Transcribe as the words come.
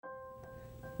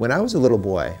When I was a little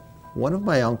boy, one of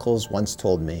my uncles once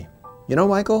told me, "You know,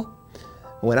 Michael,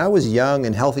 when I was young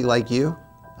and healthy like you,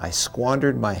 I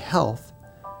squandered my health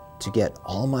to get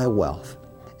all my wealth.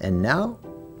 And now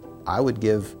I would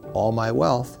give all my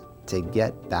wealth to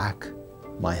get back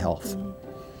my health."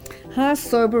 How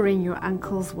sobering your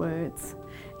uncle's words.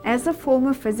 As a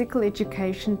former physical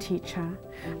education teacher,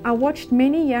 I watched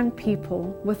many young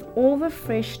people with all the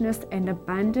freshness and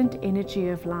abundant energy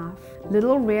of life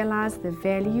little realize the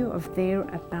value of their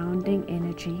abounding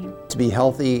energy. To be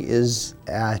healthy is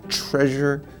a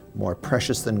treasure more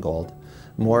precious than gold,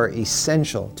 more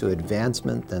essential to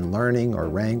advancement than learning or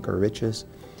rank or riches,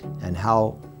 and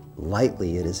how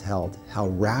lightly it is held, how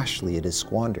rashly it is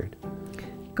squandered.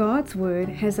 God's Word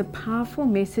has a powerful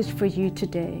message for you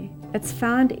today. It's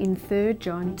found in 3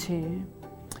 John 2.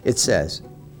 It says,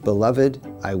 "Beloved,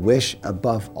 I wish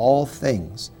above all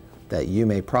things that you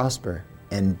may prosper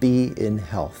and be in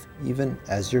health, even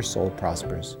as your soul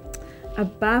prospers."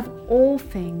 Above all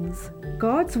things,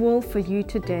 God's will for you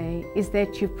today is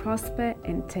that you prosper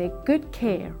and take good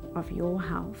care of your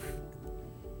health.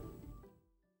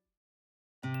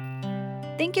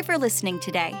 Thank you for listening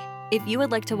today. If you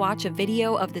would like to watch a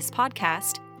video of this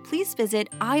podcast, please visit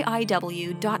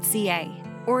iiw.ca,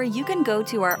 or you can go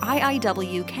to our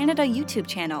IIW Canada YouTube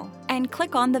channel and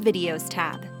click on the Videos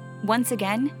tab. Once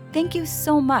again, thank you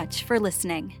so much for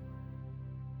listening.